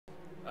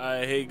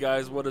Hey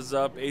guys, what is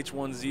up?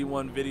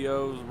 H1Z1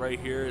 videos right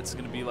here. It's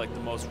gonna be like the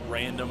most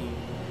random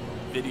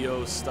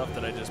video stuff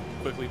that I just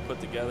quickly put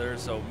together.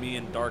 So me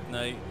and Dark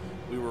Knight,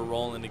 we were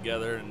rolling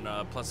together, and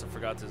plus I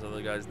forgot this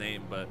other guy's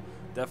name, but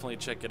definitely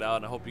check it out,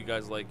 and I hope you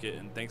guys like it,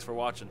 and thanks for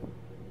watching.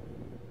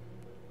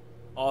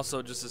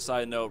 Also, just a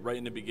side note, right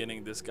in the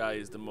beginning, this guy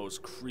is the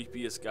most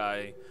creepiest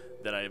guy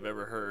that I've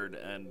ever heard,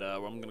 and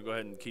I'm gonna go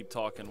ahead and keep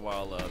talking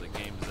while the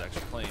game is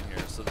actually playing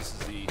here. So this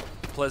is the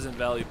Pleasant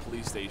Valley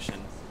Police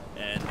Station.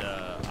 And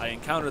I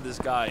encountered this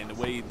guy, and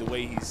the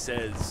way he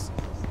says,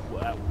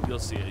 well, you'll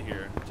see it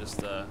here.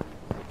 Just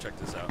check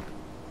this out.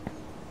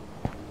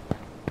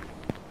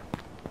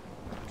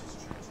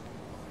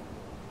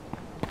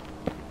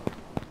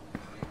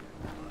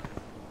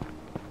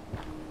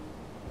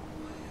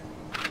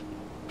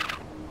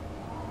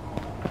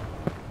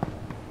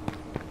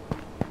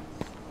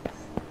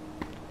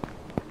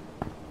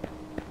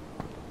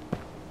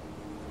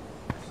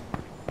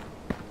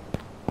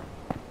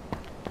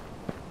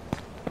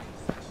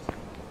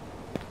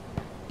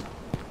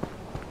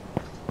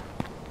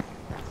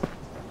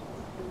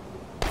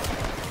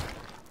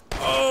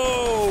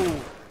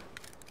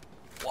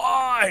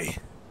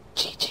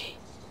 GG.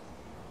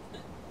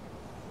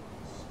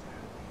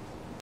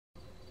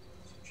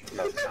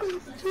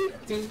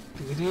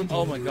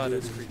 Oh my god,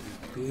 that's creepy.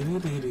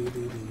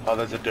 Oh,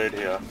 there's a dude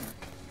here.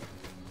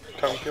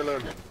 Come kill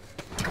him.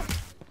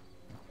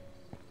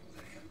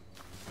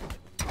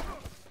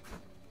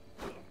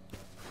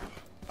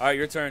 Alright,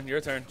 your turn,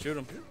 shoot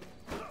him.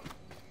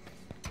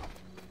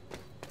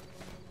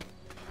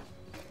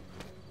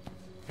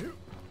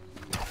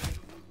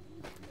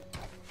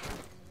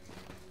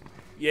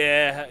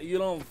 Yeah, you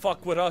don't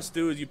fuck with us,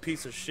 dude, you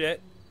piece of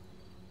shit.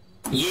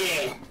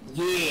 Yeah.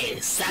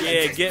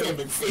 Yeah, get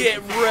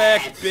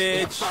wrecked,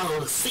 bitch.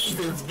 4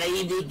 seasons,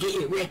 baby.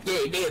 Get wrecked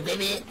there,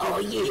 baby. Oh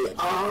yeah.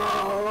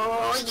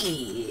 Oh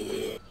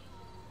yeah.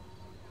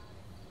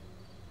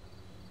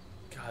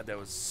 God, that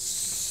was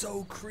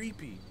so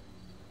creepy.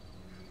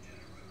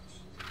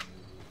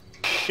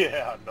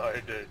 Yeah, I know,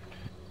 dude.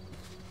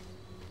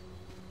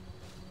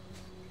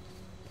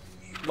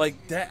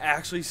 Like, that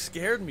actually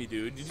scared me,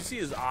 dude. Did you see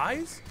his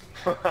eyes?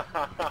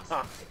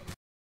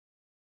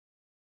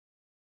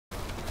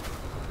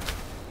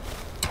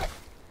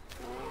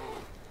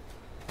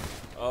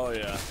 Oh,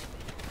 yeah.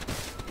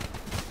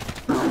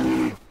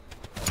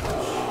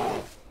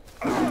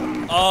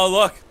 Oh,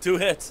 look. 2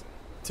 hits.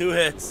 2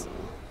 hits.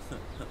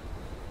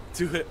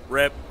 2 hit.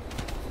 Rip.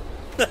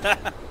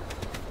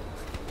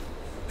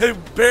 Hey,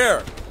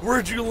 Bear,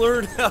 where'd you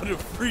learn how to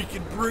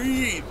freaking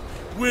breathe?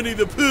 Winnie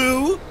the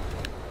Pooh?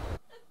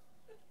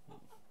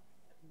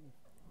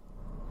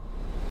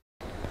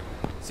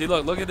 See,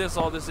 look at this,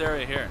 all this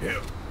area here.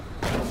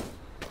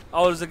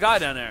 Oh, there's a guy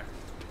down there.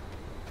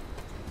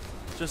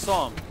 Just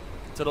saw him.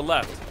 To the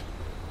left.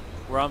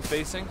 Where I'm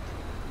facing.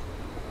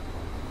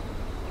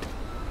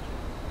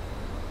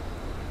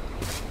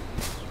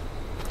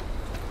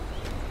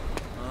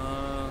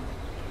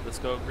 Let's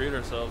go greet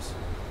ourselves.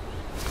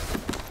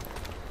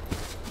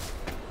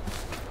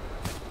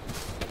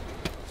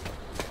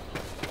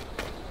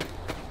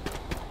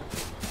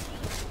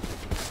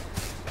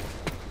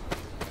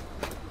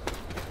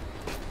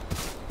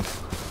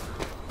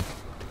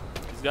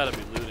 He's gotta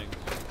be looting.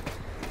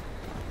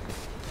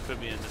 Could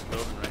be in this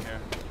building right here.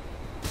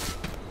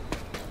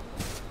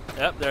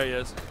 Yep, there he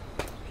is.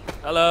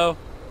 Hello.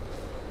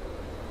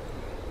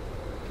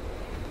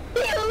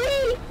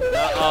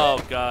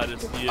 Oh god,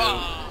 it's you.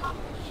 Oh,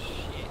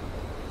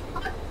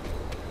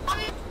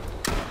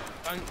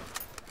 shit.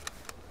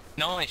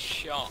 Nice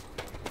shot.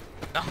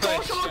 Nice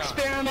Social shot.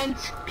 experiment.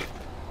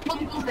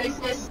 Multiple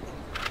faces.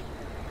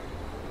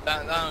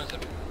 That was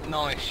a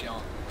nice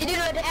shot. You did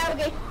it,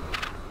 alligator.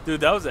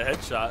 Dude, that was a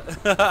headshot.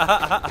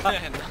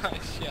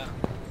 Nice shot.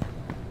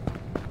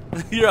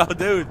 Yo,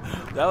 dude,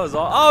 that was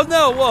all. Oh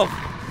no, wolf!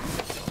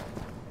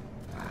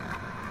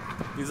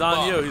 He's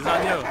on you. He's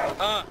on you.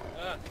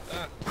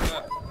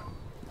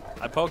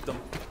 I poked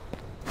him.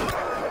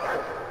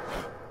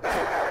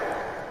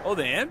 Oh,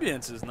 the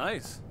ambience is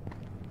nice.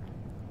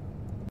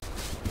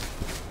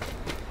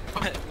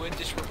 We're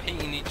just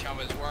repeating each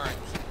other's words.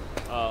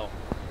 Oh.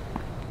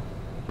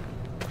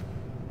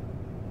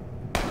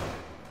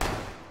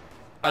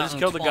 I just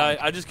killed the guy.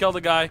 I just killed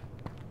the guy.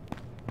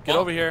 Get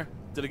over here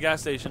to the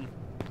gas station.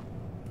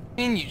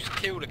 And you just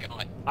killed a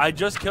guy. I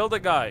just killed a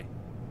guy.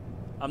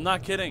 I'm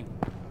not kidding.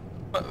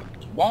 But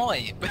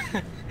why?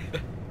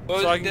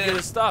 So I can get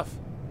his stuff.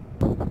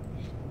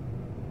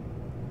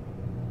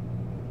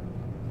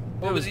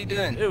 What was he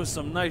doing? It was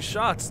some nice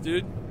shots,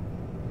 dude.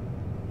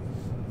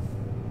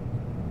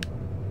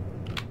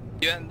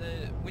 You at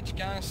which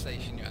gas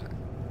station you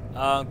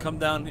at? Come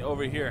down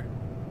over here.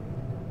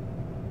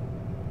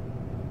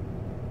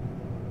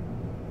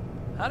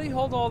 How do you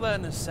hold all that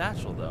in his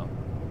satchel, though?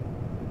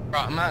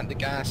 Right, I'm at the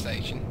gas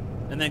station.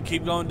 And then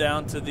keep going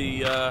down to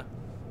the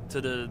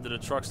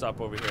truck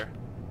stop over here.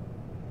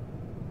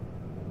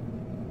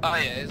 Oh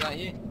yeah, is that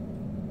you?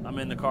 I'm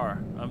in the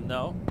car.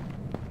 No.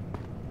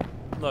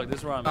 Look,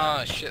 this is where I'm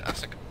at. Oh shit,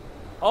 that's a...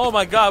 Oh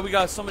my God, we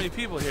got so many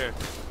people here.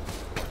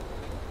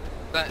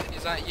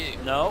 Is that you?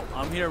 No,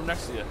 I'm here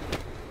next to you.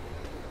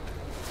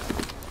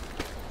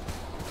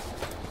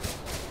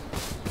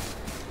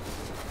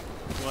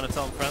 You want to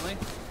tell him friendly?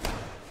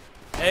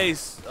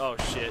 Ace. Oh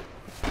shit.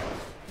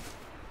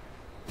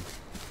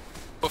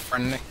 We're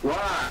friendly.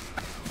 Why?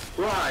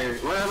 Why?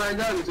 What have I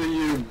done to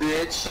you,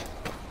 bitch?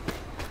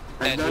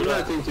 I've done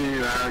nothing to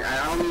you.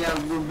 I only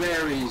have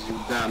blueberries, you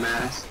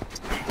dumbass.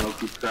 Don't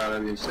be proud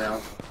of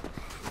yourself.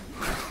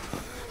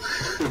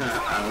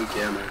 I don't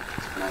care, man.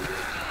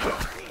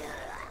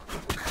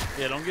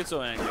 Yeah, don't get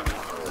so angry.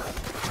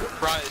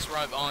 Right, it's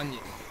right behind you.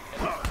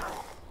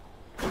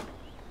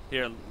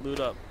 Here, loot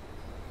up.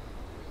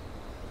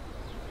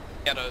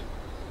 Get a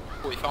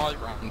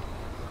 45 round.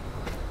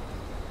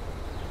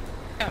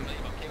 I can't believe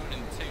I killed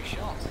him in 2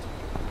 shots.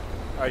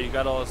 Alright, you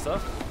got all the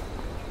stuff?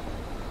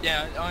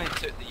 Yeah, I only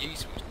took the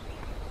useful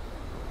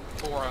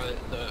for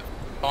the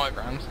 5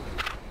 rounds.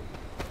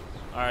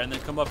 Alright, and then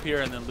come up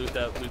here and then loot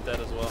that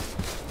as well.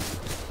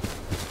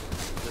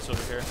 This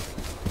over here.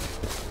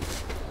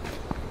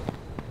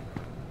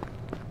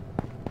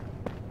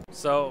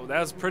 So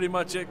that's pretty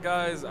much it,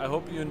 guys. I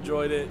hope you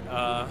enjoyed it.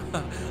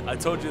 I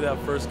told you that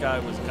first guy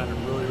was kind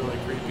of really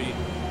creepy.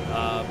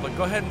 But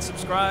go ahead and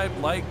subscribe,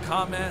 like,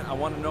 comment. I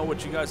want to know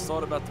what you guys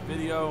thought about the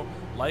video.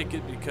 Like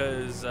it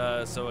because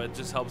so it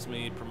just helps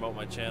me promote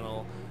my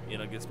channel. You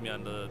know, gets me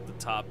on the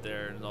top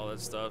there and all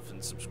that stuff.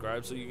 And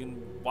subscribe so you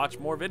can watch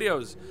more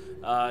videos.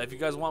 If you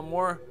guys want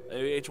more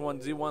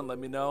H1Z1, let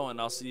me know,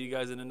 and I'll see you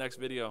guys in the next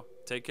video.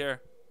 Take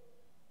care.